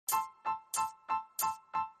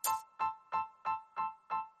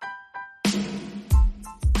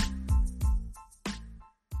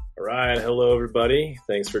All right. Hello, everybody.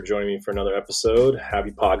 Thanks for joining me for another episode.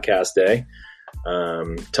 Happy podcast day.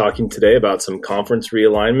 Talking today about some conference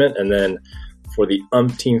realignment. And then for the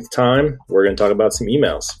umpteenth time, we're going to talk about some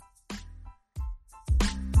emails.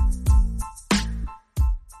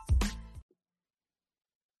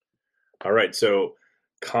 All right. So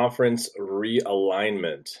conference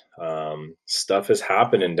realignment. Stuff is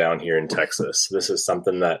happening down here in Texas. This is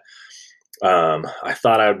something that I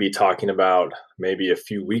thought I would be talking about maybe a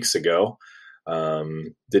few weeks ago.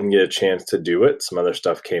 Didn't get a chance to do it. Some other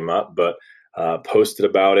stuff came up, but posted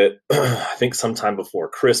about it, I think sometime before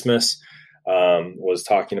Christmas. Was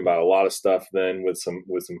talking about a lot of stuff then with some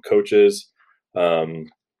coaches. And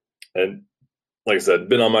like I said,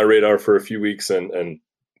 been on my radar for a few weeks and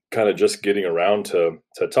kind of just getting around to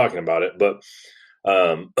talking about it. But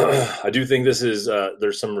I do think this is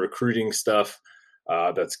there's some recruiting stuff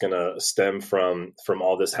that's going to stem from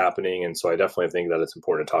all this happening. And so I definitely think that it's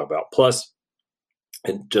important to talk about. Plus,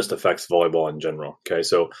 it just affects volleyball in general. Okay.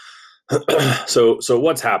 So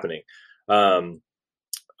what's happening? The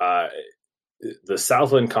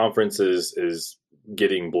Southland Conference is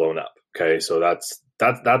getting blown up. Okay. So that's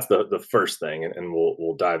the first thing. And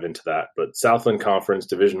we'll dive into that. But Southland Conference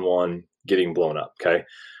Division I getting blown up. Okay.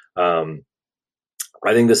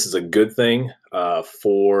 I think this is a good thing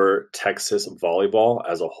for Texas volleyball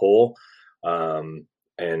as a whole, and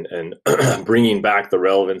bringing back the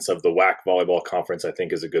relevance of the WAC volleyball conference. I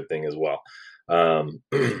think is a good thing as well.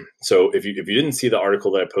 So if you didn't see the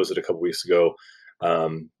article that I posted a couple weeks ago,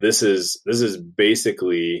 this is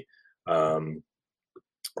basically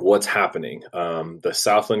what's happening. The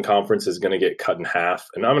Southland Conference is going to get cut in half,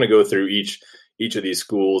 and I'm going to go through each of these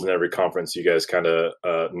schools and every conference. So you guys kind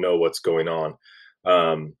of know what's going on.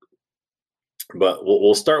 But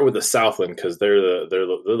we'll start with the Southland because they're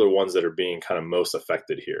the ones that are being kind of most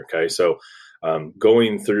affected here. Okay, so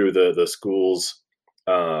going through the schools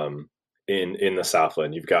in the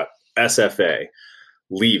Southland, you've got SFA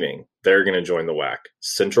leaving; they're going to join the WAC.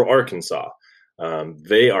 Central Arkansas,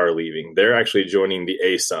 they are leaving; they're actually joining the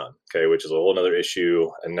ASUN. Okay, which is a whole other issue,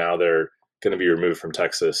 and now they're going to be removed from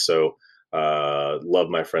Texas. So. Love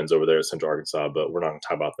my friends over there at Central Arkansas, but we're not going to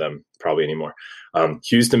talk about them probably anymore.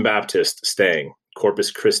 Houston Baptist staying,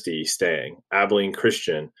 Corpus Christi staying, Abilene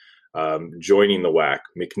Christian joining the WAC,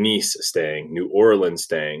 McNeese staying, New Orleans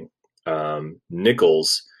staying,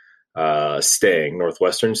 Nichols staying,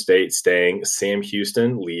 Northwestern State staying, Sam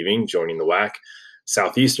Houston leaving, joining the WAC,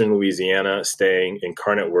 Southeastern Louisiana staying,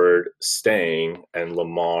 Incarnate Word staying, and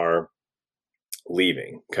Lamar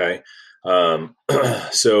leaving. Okay,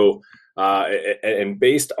 so. And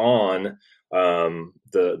based on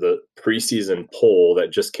the preseason poll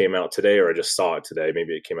that just came out today, or I just saw it today,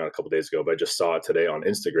 maybe it came out a couple days ago, but I just saw it today on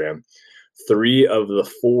Instagram. 3 of the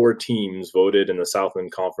 4 teams voted in the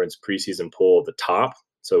Southland Conference preseason poll at the top.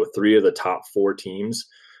 So 3 of the top 4 teams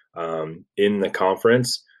in the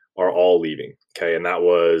conference are all leaving. Okay, and that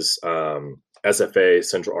was SFA,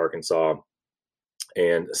 Central Arkansas,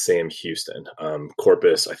 and Sam Houston.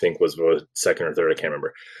 Corpus, I think, was second or third. I can't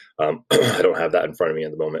remember. I don't have that in front of me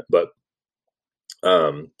at the moment. But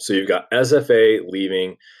so you've got SFA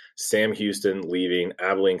leaving, Sam Houston leaving,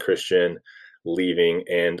 Abilene Christian leaving,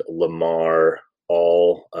 and Lamar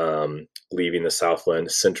all leaving the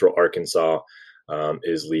Southland. Central Arkansas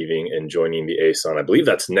is leaving and joining the ASUN. I believe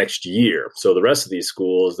that's next year. So the rest of these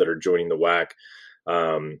schools that are joining the WAC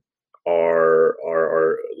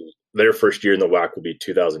are their first year in the WAC will be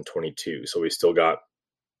 2022. So we still got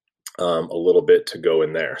a little bit to go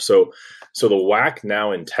in there. So the WAC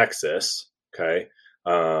now in Texas, okay,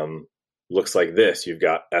 looks like this. You've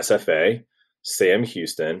got SFA, Sam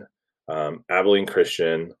Houston, Abilene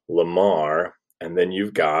Christian, Lamar, and then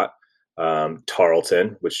you've got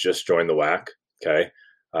Tarleton, which just joined the WAC, okay,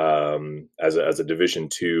 as a Division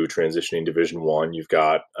II transitioning Division I. You've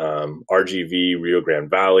got RGV, Rio Grande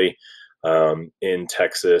Valley, in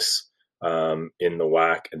Texas, in the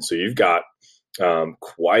WAC. And so you've got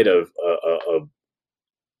quite a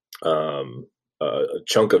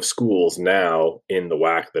chunk of schools now in the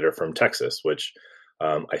WAC that are from Texas, which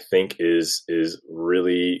I think is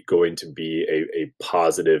really going to be a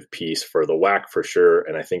positive piece for the WAC for sure.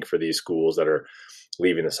 And I think for these schools that are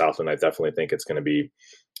leaving the Southland, I definitely think it's going to be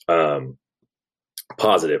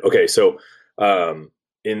positive. Okay, so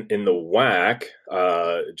in the WAC,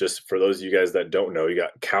 just for those of you guys that don't know, you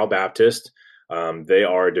got Cal Baptist. They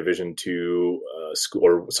are a Division II school,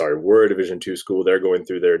 we're a Division II school. They're going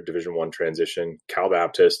through their Division I transition. Cal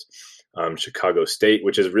Baptist, Chicago State,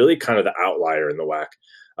 which is really kind of the outlier in the WAC.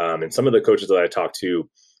 And some of the coaches that I talked to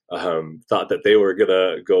thought that they were going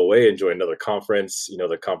to go away and join another conference,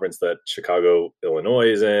 the conference that Chicago, Illinois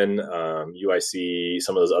is in, UIC,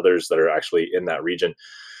 some of those others that are actually in that region.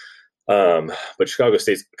 But Chicago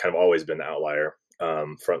State's kind of always been the outlier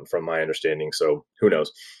from my understanding. So who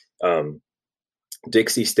knows?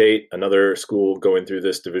 Dixie State, another school going through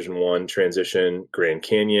this Division I transition, Grand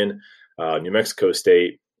Canyon, New Mexico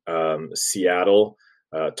State, Seattle,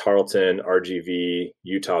 Tarleton, RGV,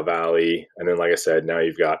 Utah Valley, and then, like I said, now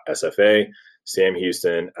you've got SFA, Sam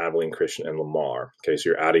Houston, Abilene Christian, and Lamar. Okay, so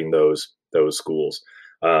you're adding those schools.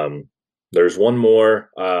 There's one more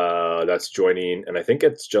that's joining, and I think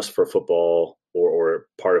it's just for football or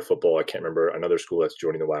part of football. I can't remember another school that's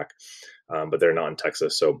joining the WAC, but they're not in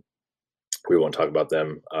Texas, so we won't talk about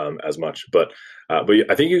them as much. But I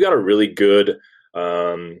think you got a really good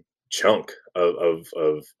chunk of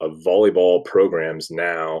volleyball programs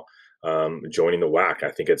now joining the WAC.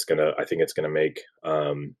 I think it's gonna make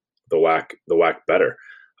the WAC better,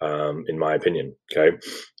 in my opinion. Okay.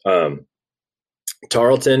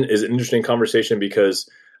 Tarleton is an interesting conversation because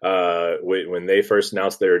when they first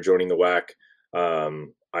announced they were joining the WAC,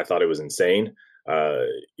 I thought it was insane,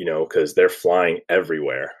 because they're flying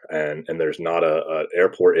everywhere, and there's not an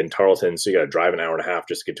airport in Tarleton, so you got to drive an hour and a half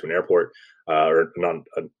just to get to an airport, or not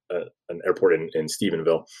an airport in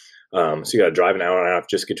Stephenville. So you got to drive an hour and a half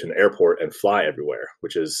just to get to an airport and fly everywhere,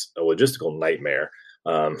 which is a logistical nightmare.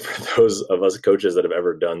 For those of us coaches that have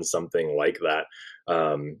ever done something like that,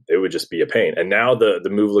 it would just be a pain. And now the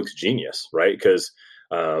move looks genius, right? Because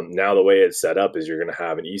now the way it's set up is you're going to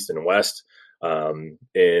have an East and West in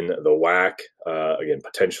the WAC, again,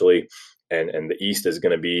 potentially, and the East is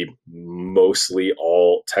going to be mostly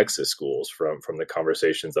all Texas schools from the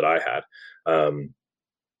conversations that I had. And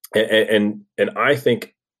I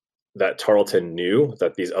think that Tarleton knew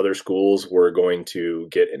that these other schools were going to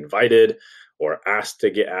get invited or asked to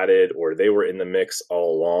get added, or they were in the mix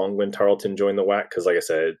all along when Tarleton joined the WAC. Because, like I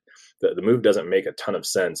said, the move doesn't make a ton of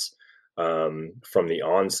sense from the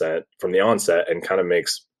onset, and kind of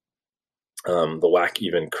makes the WAC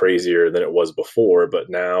even crazier than it was before. But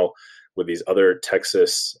now, with these other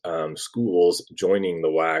Texas schools joining the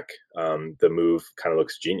WAC, the move kind of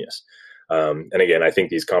looks genius. And again, I think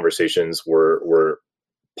these conversations were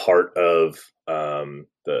part of the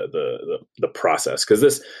process, because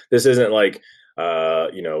this isn't like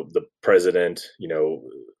the president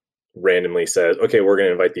randomly says, okay, we're going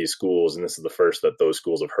to invite these schools, and this is the first that those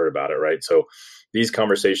schools have heard about it, right? So these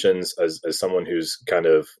conversations, as someone who's kind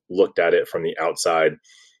of looked at it from the outside,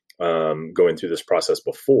 going through this process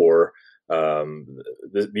before,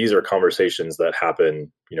 these are conversations that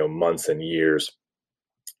happen months and years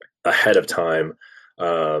ahead of time,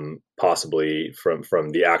 possibly from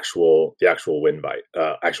the actual invite.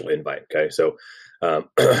 Okay, so I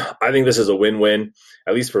think this is a win-win,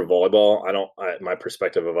 at least for volleyball. My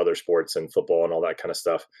perspective of other sports and football and all that kind of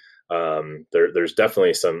stuff. There's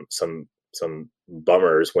definitely some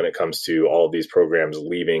bummers when it comes to all of these programs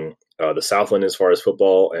leaving the Southland as far as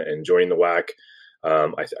football and joining the WAC.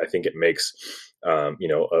 I think it makes a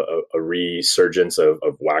resurgence of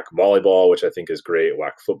WAC volleyball, which I think is great,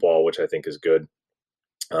 WAC football, which I think is good.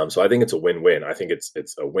 So I think it's a win-win. I think it's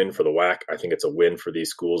a win for the WAC. I think it's a win for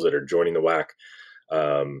these schools that are joining the WAC.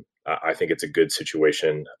 I think it's a good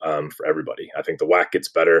situation for everybody. I think the WAC gets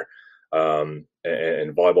better, and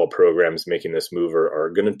volleyball programs making this move are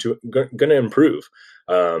going to improve.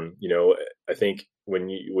 I think when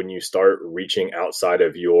you start reaching outside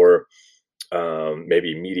of your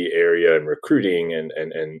maybe media area and recruiting and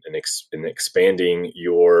expanding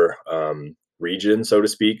your region, so to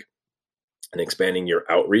speak, and expanding your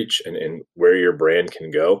outreach and where your brand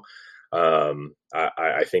can go,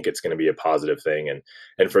 I think it's going to be a positive thing.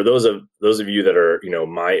 And for those of you that are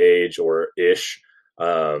my age or ish,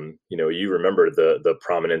 you remember the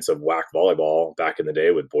prominence of WAC volleyball back in the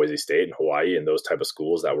day with Boise State and Hawaii and those type of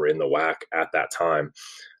schools that were in the WAC at that time.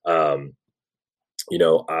 I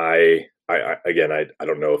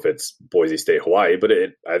don't know if it's Boise State, Hawaii, but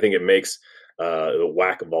I think it makes the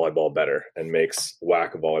WAC volleyball better and makes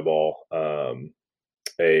WAC volleyball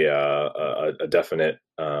a definite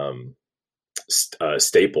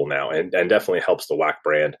staple now, and definitely helps the WAC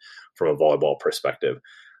brand from a volleyball perspective.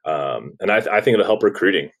 And I think it'll help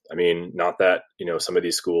recruiting. I mean, not that some of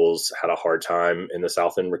these schools had a hard time in the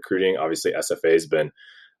Southland recruiting. Obviously, SFA has been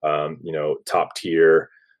top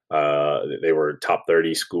tier. They were top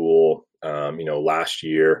 30 school, last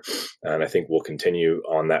year, and I think we'll continue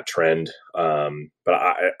on that trend. But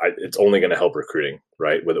it's only going to help recruiting,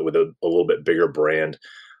 right? With a little bit bigger brand,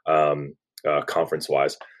 conference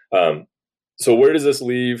wise. So where does this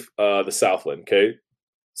leave the Southland? Okay,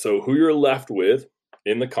 so who you're left with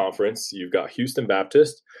in the conference, you've got Houston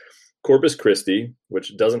Baptist, Corpus Christi,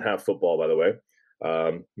 which doesn't have football, by the way,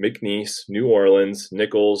 McNeese, New Orleans,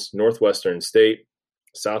 Nichols, Northwestern State,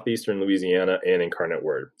 Southeastern Louisiana, and Incarnate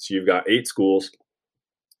Word. So you've got 8 schools.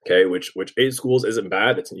 Okay, which 8 schools isn't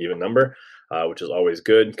bad. It's an even number, which is always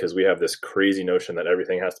good because we have this crazy notion that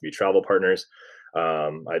everything has to be travel partners.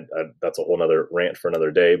 That's a whole nother rant for another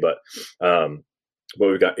day. But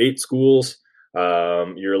we've got 8 schools.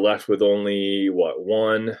 You're left with only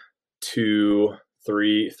one, two,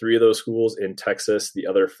 three of those schools in Texas. The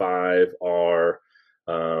other 5 are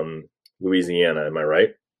Louisiana. Am I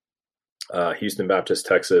right? Houston Baptist,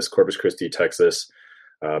 Texas, Corpus Christi, Texas,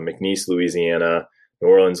 McNeese, Louisiana, New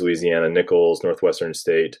Orleans, Louisiana, Nichols, Northwestern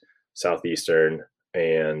State, Southeastern,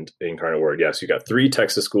 and Incarnate Word. Yes, you got 3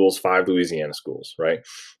 Texas schools, 5 Louisiana schools, right?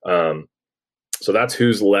 So that's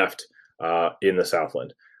who's left in the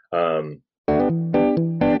Southland.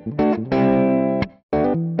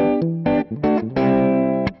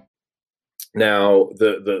 Now,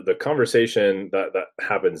 the conversation that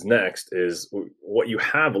happens next is what you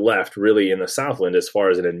have left really in the Southland as far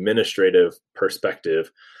as an administrative perspective.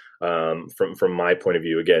 From my point of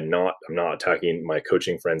view, again, I'm not attacking my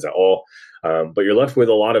coaching friends at all, but you're left with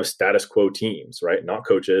a lot of status quo teams, right? Not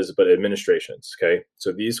coaches, but administrations. Okay,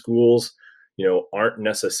 so these schools, aren't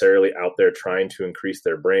necessarily out there trying to increase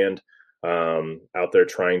their brand, out there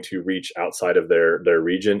trying to reach outside of their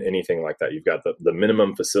region, anything like that. You've got the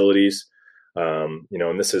minimum facilities, and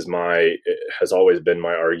this has always been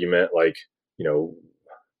my argument. Like,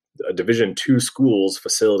 a Division II school's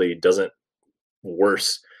facility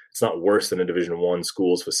it's not worse than a Division I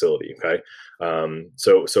school's facility. Okay.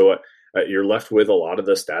 So you're left with a lot of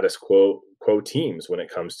the status quo teams when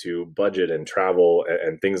it comes to budget and travel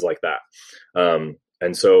and things like that.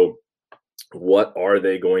 And so what are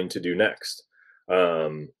they going to do next?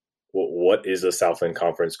 What is the Southland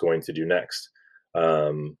Conference going to do next?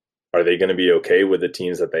 Are they going to be okay with the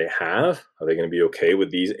teams that they have? Are they going to be okay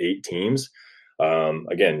with these 8 teams?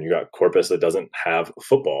 Again, you got Corpus that doesn't have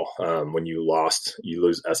football. When you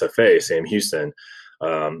lose SFA, Sam Houston.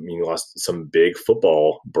 You lost some big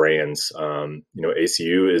football brands.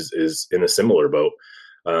 ACU is in a similar boat.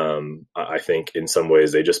 I think in some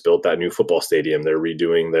ways they just built that new football stadium. They're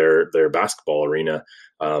redoing their basketball arena,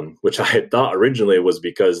 which I had thought originally was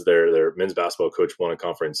because their men's basketball coach won a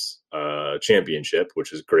conference championship,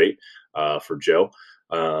 which is great for Joe.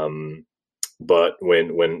 But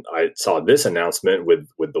when I saw this announcement with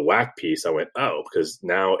the WAC piece, I went, oh, because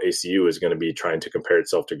now ACU is going to be trying to compare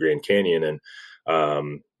itself to Grand Canyon, and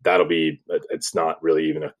it's not really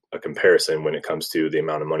even a comparison when it comes to the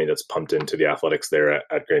amount of money that's pumped into the athletics there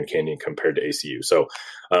at Grand Canyon compared to ACU. So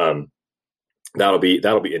that'll be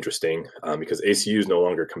interesting because ACU is no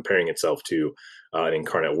longer comparing itself to an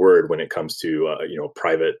Incarnate Word when it comes to a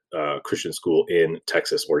private Christian school in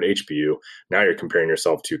Texas or an HBU. Now you're comparing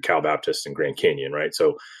yourself to Cal Baptist and Grand Canyon, right?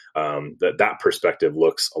 So that perspective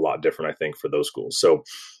looks a lot different, I think, for those schools. So,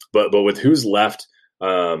 but with who's left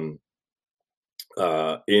in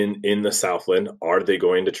the Southland, are they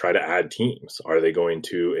going to try to add teams? Are they going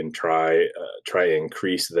to try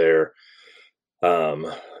increase their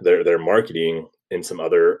marketing in some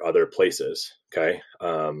other places? Okay.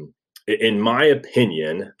 In my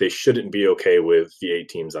opinion, they shouldn't be okay with the 8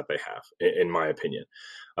 teams that they have, in my opinion.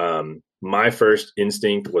 My first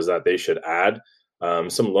instinct was that they should add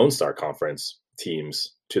some Lone Star Conference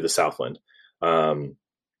teams to the Southland.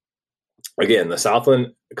 Again, the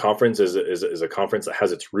Southland Conference is a conference that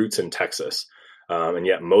has its roots in Texas. And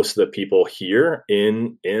yet most of the people here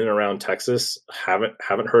in and around Texas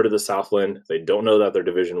haven't heard of the Southland. They don't know that they're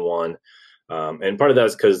Division I. And part of that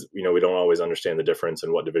is because, we don't always understand the difference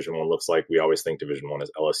in what Division I looks like. We always think Division I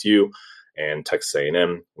is LSU and Texas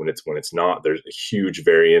A&M. When it's not, there's a huge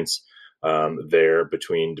variance there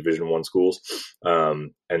between Division I schools.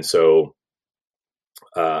 And so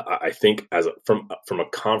I think from a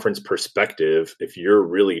conference perspective, if you're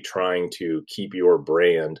really trying to keep your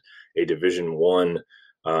brand a Division I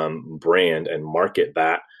brand and market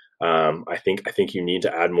that, I think you need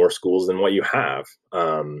to add more schools than what you have.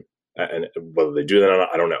 And whether they do that or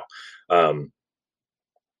not, I don't know.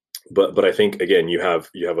 But I think, again, you have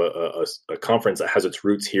a conference that has its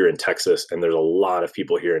roots here in Texas, and there's a lot of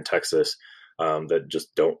people here in Texas that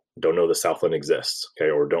just don't know the Southland exists, okay,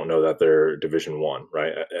 or don't know that they're Division I,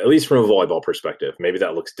 right? At least from a volleyball perspective. Maybe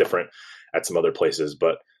that looks different at some other places,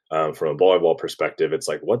 but from a volleyball perspective, it's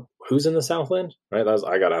like, who's in the Southland, right?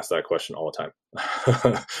 I got asked that question all the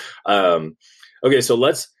time. Okay, so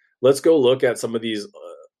let's go look at some of these.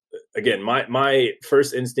 Again, my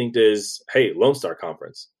first instinct is, hey, Lone Star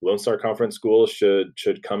Conference schools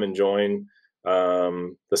should come and join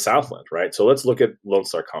the Southland, right? So let's look at Lone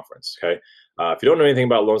Star Conference. Okay, if you don't know anything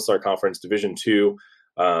about Lone Star Conference, Division II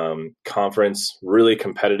conference, really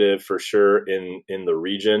competitive for sure in the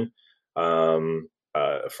region from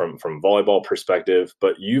volleyball perspective.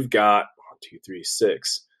 But you've got 1, 2, 3,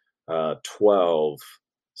 6, 12.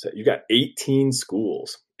 So you got 18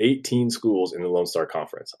 schools, 18 schools in the Lone Star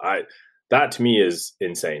Conference. That to me is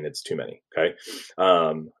insane. It's too many. Okay.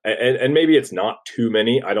 And maybe it's not too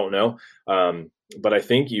many. I don't know. But I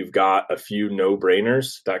think you've got a few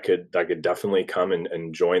no-brainers that could definitely come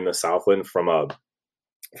and join the Southland from a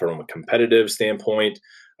competitive standpoint,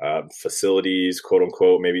 facilities, quote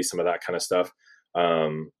unquote, maybe some of that kind of stuff.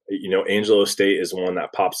 Angelo State is one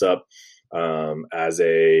that pops up as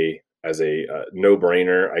a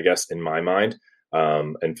no-brainer, I guess, in my mind.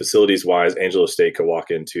 And facilities wise, Angelo State could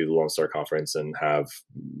walk into the Lone Star Conference and have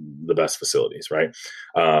the best facilities, right?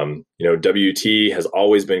 WT has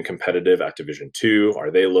always been competitive at Division II.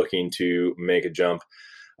 Are they looking to make a jump?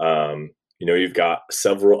 You've got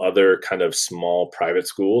several other kind of small private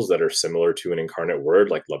schools that are similar to an Incarnate Word,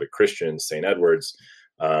 like Lubbock Christian, St. Edward's,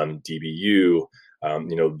 DBU,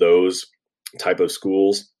 those type of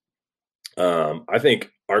schools. I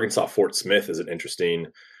think Arkansas Fort Smith is an interesting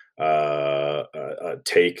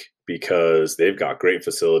take because they've got great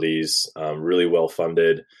facilities, really well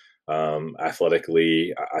funded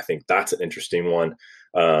athletically. I think that's an interesting one.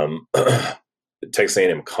 Texas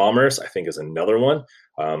A&M Commerce, I think, is another one.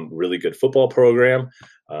 Really good football program.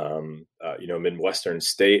 Midwestern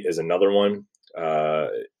State is another one.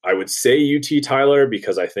 I would say UT Tyler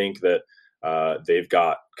because I think that they've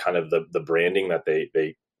got kind of the branding that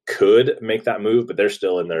they could make that move, but they're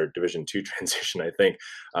still in their Division II transition, I think.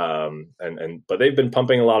 But they've been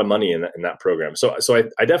pumping a lot of money in that program. So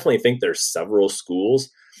I definitely think there's several schools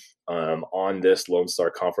on this Lone Star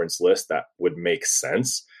Conference list that would make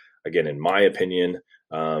sense. Again, in my opinion,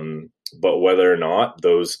 but whether or not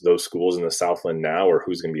those schools in the Southland now, or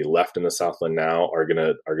who's going to be left in the Southland now, are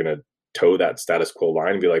gonna toe that status quo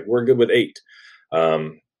line and be like, we're good with 8,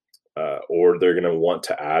 or they're going to want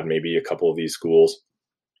to add maybe a couple of these schools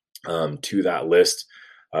to that list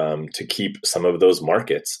to keep some of those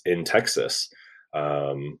markets in Texas,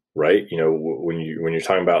 right? When you're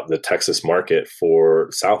talking about the Texas market for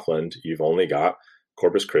Southland, you've only got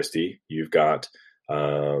Corpus Christi, you've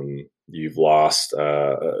lost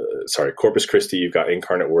Corpus Christi, you've got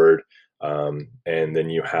Incarnate Word, and then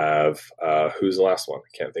you have who's the last one?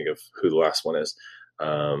 I can't think of who the last one is.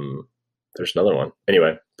 There's another one.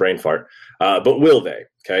 Anyway, brain fart. But will they?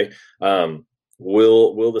 Okay.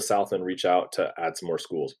 Will the Southland reach out to add some more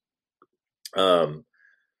schools? Now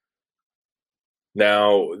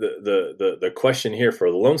the question here for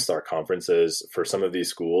the Lone Star Conference is, for some of these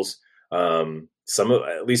schools, at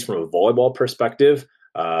least from a volleyball perspective,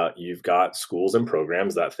 you've got schools and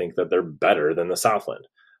programs that think that they're better than the Southland,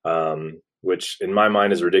 which in my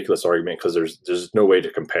mind is a ridiculous argument because there's no way to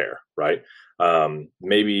compare, right?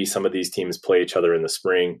 Maybe some of these teams play each other in the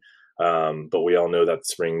spring, but we all know that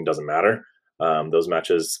spring doesn't matter. Those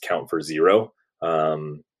matches count for 0.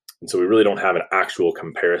 And so we really don't have an actual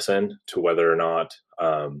comparison to whether or not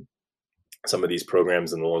some of these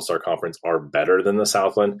programs in the Lone Star Conference are better than the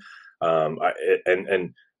Southland.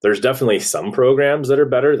 And there's definitely some programs that are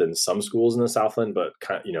better than some schools in the Southland, but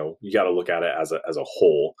you got to look at it as a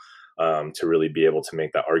whole to really be able to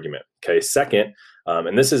make that argument. Okay. Second,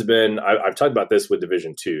 and this has been, I've talked about this with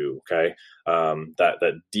Division II. Okay.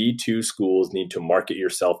 That D2 schools need to market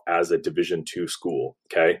yourself as a Division II school.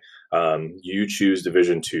 Okay. You choose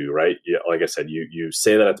Division II, right? Like I said, you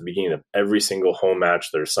say that at the beginning of every single home match.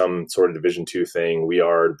 There's some sort of Division II thing. We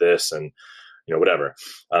are this, and whatever.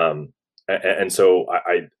 And so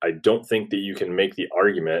I don't think that you can make the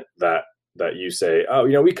argument that you say, oh,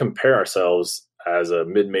 we compare ourselves as a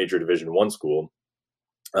mid-major Division I school,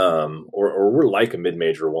 or we're like a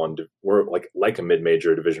mid-major we're like a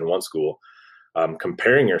mid-major Division I school,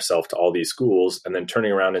 comparing yourself to all these schools and then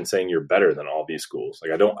turning around and saying you're better than all these schools.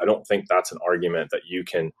 Like I don't think that's an argument that you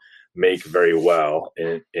can make very well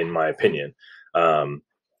in my opinion.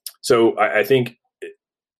 So I think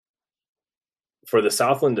for the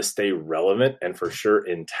Southland to stay relevant, and for sure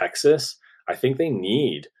in Texas, I think they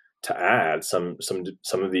need to add some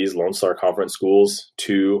of these Lone Star Conference schools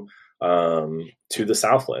to the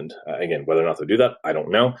Southland. Again, whether or not they do that, I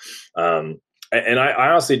don't know. And I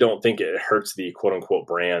honestly don't think it hurts the quote unquote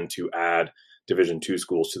brand to add Division II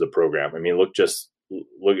schools to the program. I mean, look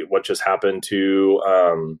at what just happened to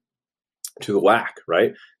the WAC,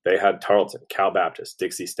 right? They had Tarleton, Cal Baptist,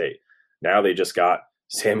 Dixie State. Now they just got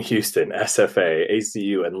Sam Houston, SFA,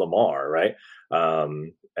 ACU, and Lamar, right?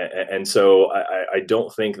 And so I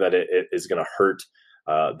don't think that it is going to hurt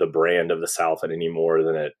the brand of the Southland any more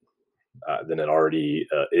than it already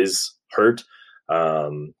is hurt,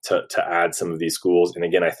 to add some of these schools. And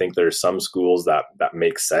again, I think there's some schools that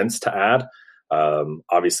make sense to add.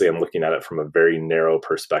 Obviously, I'm looking at it from a very narrow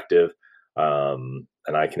perspective.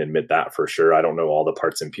 And I can admit that for sure. I don't know all the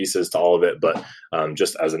parts and pieces to all of it, but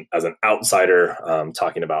just as an outsider,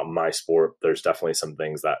 talking about my sport, there's definitely some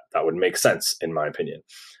things that would make sense in my opinion.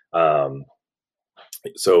 But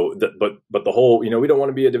the whole, we don't want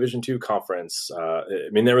to be a Division II conference. I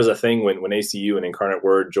mean, there was a thing when ACU and Incarnate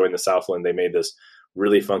Word joined the Southland, they made this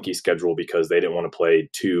really funky schedule because they didn't want to play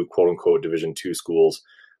two quote unquote Division II schools,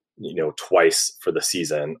 twice for the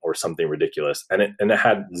season or something ridiculous. And it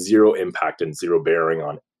had zero impact and zero bearing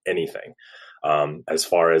on anything, as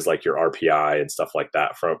far as like your RPI and stuff like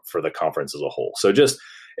that for the conference as a whole. So just,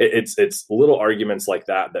 it's little arguments like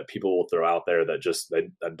that people will throw out there that just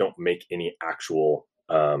that don't make any actual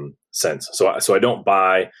sense. So I don't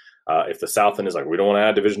buy if the Southland is like, we don't want to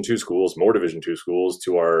add Division II schools, more Division II schools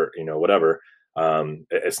to our whatever.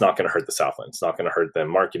 It's not going to hurt the Southland. It's not going to hurt them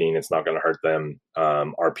marketing. It's not going to hurt them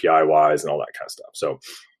RPI wise and all that kind of stuff. So,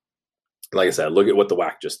 like I said, look at what the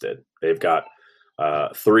WAC just did. They've got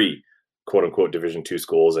 3 quote unquote Division II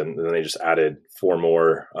schools, and then they just added 4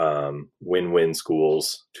 more win-win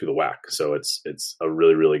schools to the WAC. So it's a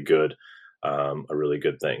really, really good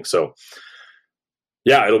thing. So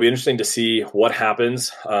yeah, it'll be interesting to see what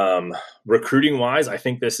happens. Recruiting wise, I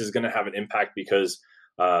think this is going to have an impact because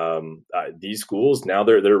these schools now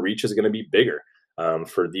their reach is going to be bigger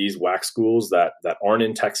for these WAC schools that aren't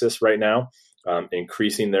in Texas right now.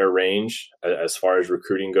 Increasing their range as far as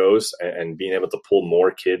recruiting goes, and being able to pull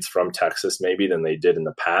more kids from Texas maybe than they did in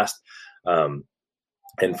the past.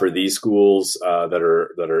 And for these schools that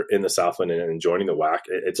are in the Southland and joining the WAC,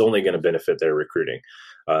 it's only going to benefit their recruiting.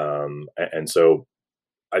 And so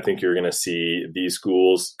I think you're going to see these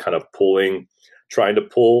schools kind of trying to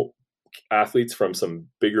pull athletes from some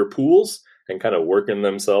bigger pools and kind of working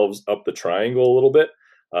themselves up the triangle a little bit.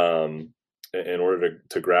 In order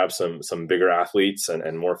to grab some bigger athletes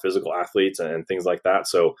and more physical athletes and things like that.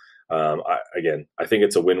 So I think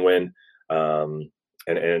it's a win-win, and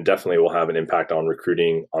it definitely will have an impact on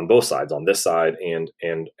recruiting on both sides, on this side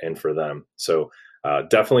and for them. So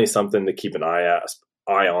definitely something to keep an eye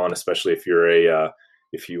on, especially if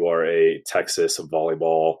you are a Texas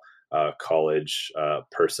volleyball college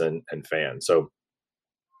person and fan. So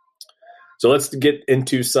let's get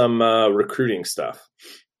into some recruiting stuff.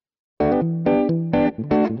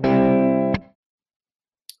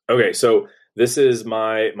 Okay, so this is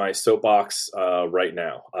my soapbox right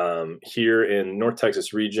now. Here in North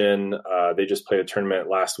Texas region, they just played a tournament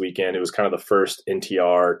last weekend. It was kind of the first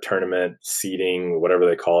NTR tournament, seeding, whatever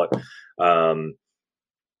they call it.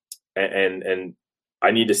 And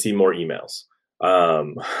I need to see more emails.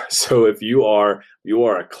 So if you are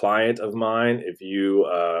a client of mine, if you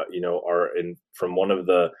are from one of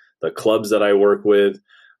the clubs that I work with,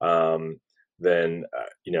 then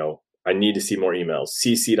I need to see more emails,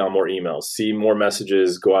 CC'd on more emails, see more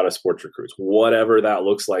messages go out of Sports Recruits, whatever that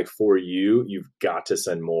looks like for you. You've got to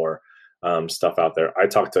send more stuff out there. I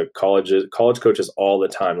talk to college coaches all the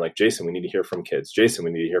time. Like, Jason, we need to hear from kids. Jason, we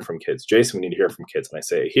need to hear from kids. Jason, we need to hear from kids. And I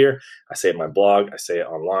say it here, I say it in my blog, I say it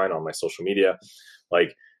online on my social media.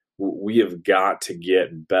 Like, we have got to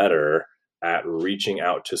get better at reaching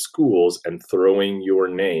out to schools and throwing your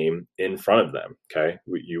name in front of them. Okay.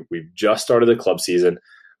 We've just started the club season.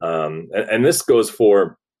 And this goes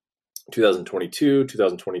for 2022,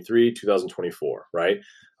 2023, 2024, right?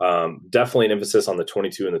 Definitely an emphasis on the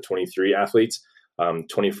 22 and the 23 athletes.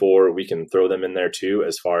 24, we can throw them in there too,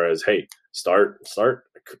 as far as, hey, start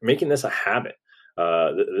making this a habit.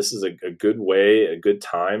 This is a good way, a good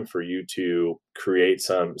time for you to create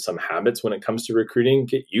some habits when it comes to recruiting.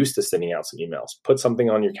 Get used to sending out some emails. Put something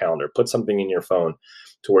on your calendar. Put something in your phone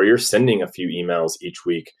to where you're sending a few emails each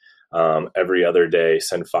week. Every other day,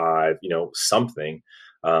 send 5, something,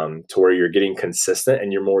 to where you're getting consistent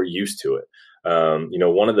and you're more used to it.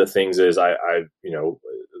 One of the things is I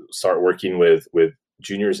start working with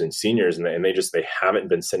juniors and seniors, and they haven't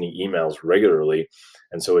been sending emails regularly.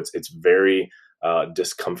 And so it's very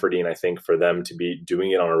discomforting, I think, for them to be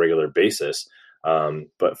doing it on a regular basis.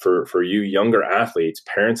 But for you younger athletes,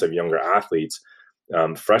 parents of younger athletes,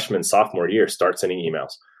 freshman, sophomore year, start sending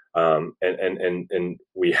emails. And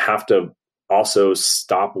we have to also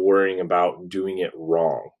stop worrying about doing it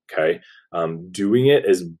wrong. Okay. Doing it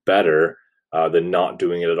is better than not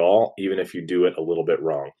doing it at all, even if you do it a little bit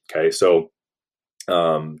wrong. Okay. So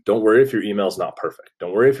Don't worry if your email is not perfect.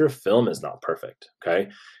 Don't worry if your film is not perfect. Okay.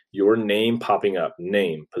 Your name popping up,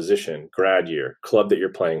 name, position, grad year, club that you're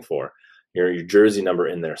playing for, your jersey number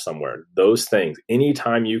in there somewhere. Those things,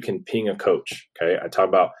 anytime you can ping a coach. Okay. I talk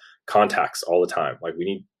about contacts all the time. Like, we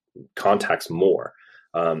need contacts more.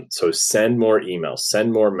 So send more emails,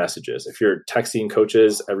 send more messages. If you're texting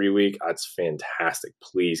coaches every week, that's fantastic.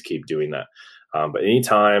 Please keep doing that. But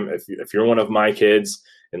anytime, if you're one of my kids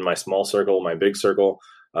in my small circle, my big circle,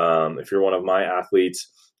 if you're one of my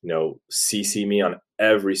athletes, CC me on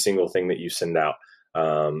every single thing that you send out.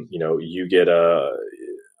 You get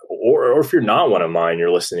or if you're not one of mine,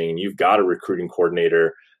 you're listening and you've got a recruiting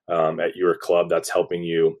coordinator at your club that's helping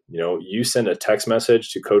you. You send a text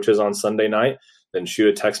message to coaches on Sunday night, then shoot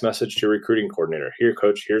a text message to your recruiting coordinator. Here,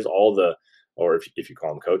 coach, here's all the, or if you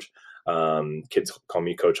call him coach, kids call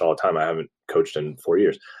me coach all the time. I haven't coached in 4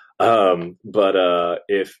 years. Then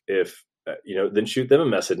shoot them a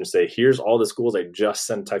message and say, here's all the schools I just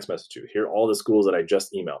sent a text message to. Here are all the schools that I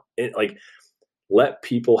just emailed. Let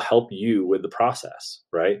people help you with the process,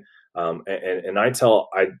 right? And I tell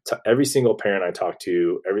every single parent I talk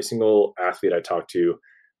to, every single athlete I talk to,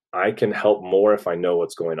 I can help more if I know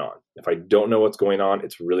what's going on. If I don't know what's going on,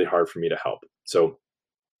 it's really hard for me to help. So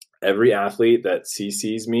every athlete that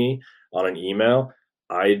CCs me on an email,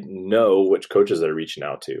 I know which coaches they're reaching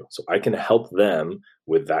out to. So I can help them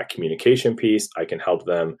with that communication piece. I can help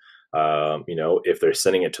them, if they're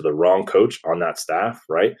sending it to the wrong coach on that staff,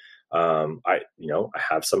 right? I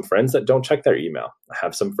have some friends that don't check their email. I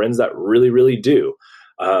have some friends that really, really do.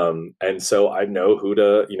 And so I know who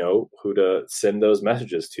to send those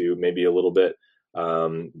messages to, maybe a little bit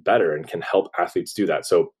better, and can help athletes do that.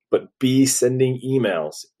 So, but be sending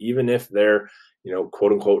emails, even if they're,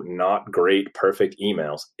 quote unquote, not great, perfect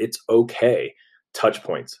emails. It's okay. Touch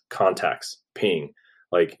points, contacts, ping.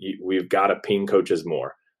 We've got to ping coaches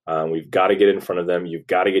more. We've got to get in front of them. You've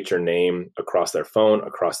got to get your name across their phone,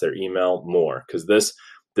 across their email more, because this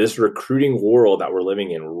recruiting world that we're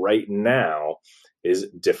living in right now is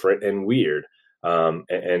different and weird.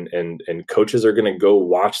 And coaches are going to go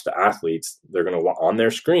watch the athletes. They're going to on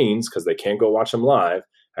their screens because they can't go watch them live.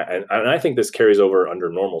 And I think this carries over under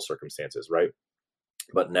normal circumstances, right?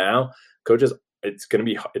 But now coaches, it's going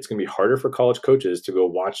to be harder for college coaches to go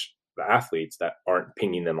watch the athletes that aren't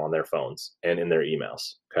pinging them on their phones and in their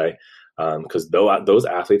emails. Okay. Because those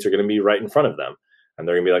athletes are going to be right in front of them, and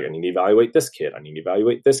they're going to be like, I need to evaluate this kid. I need to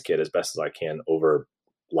evaluate this kid as best as I can over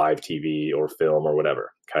live TV or film or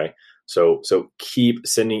whatever. Okay. So keep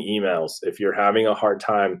sending emails. If you're having a hard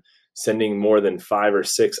time sending more than 5 or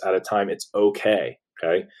 6 at a time, it's okay.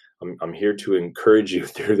 Okay. I'm here to encourage you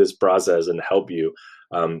through this process and help you.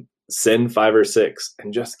 Send 5 or 6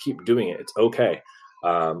 and just keep doing it. It's okay.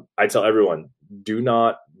 I tell everyone, do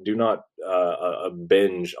not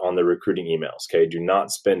binge on the recruiting emails. Okay. Do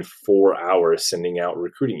not spend 4 hours sending out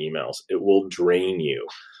recruiting emails. It will drain you.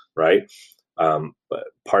 Right. But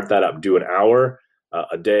part that up, do an hour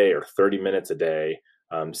a day or 30 minutes a day,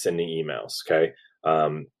 sending emails. Okay.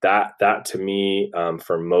 That to me,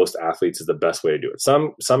 for most athletes is the best way to do it.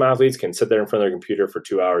 Some athletes can sit there in front of their computer for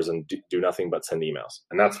 2 hours and do nothing but send emails,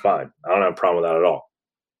 and that's fine. I don't have a problem with that at all.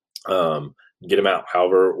 Get them out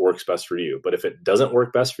however works best for you. But if it doesn't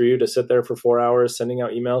work best for you to sit there for 4 hours sending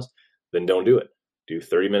out emails, then don't do it. Do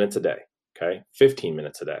 30 minutes a day. Okay. 15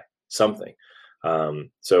 minutes a day, something.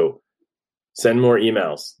 So send more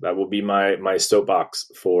emails. That will be my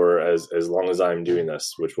soapbox for as long as I'm doing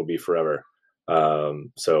this, which will be forever.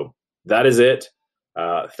 So that is it.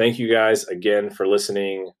 Thank you guys again for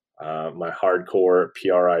listening. My hardcore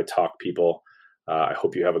PRI talk people. I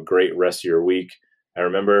hope you have a great rest of your week. And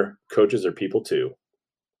remember, coaches are people too.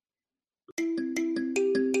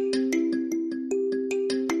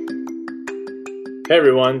 Hey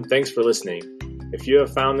everyone, thanks for listening. If you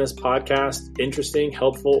have found this podcast interesting,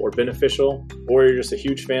 helpful, or beneficial, or you're just a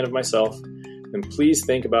huge fan of myself, then please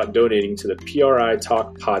think about donating to the PRI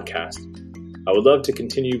Talk podcast. I would love to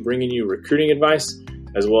continue bringing you recruiting advice,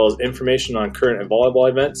 as well as information on current volleyball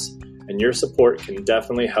events, and your support can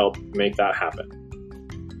definitely help make that happen.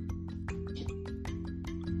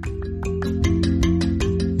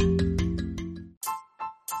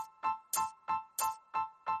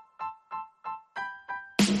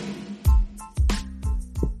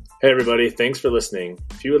 Hey everybody, thanks for listening.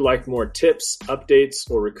 If you would like more tips, updates,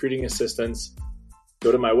 or recruiting assistance,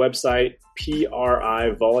 go to my website,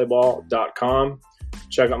 privolleyball.com,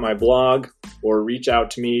 check out my blog, or reach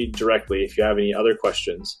out to me directly if you have any other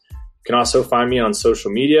questions. You can also find me on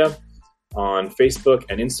social media, on Facebook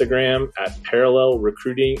and Instagram at Parallel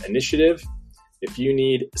Recruiting Initiative, If you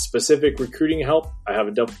need specific recruiting help, I have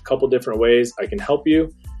a couple different ways I can help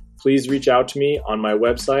you. Please reach out to me on my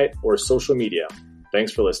website or social media.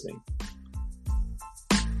 Thanks for listening.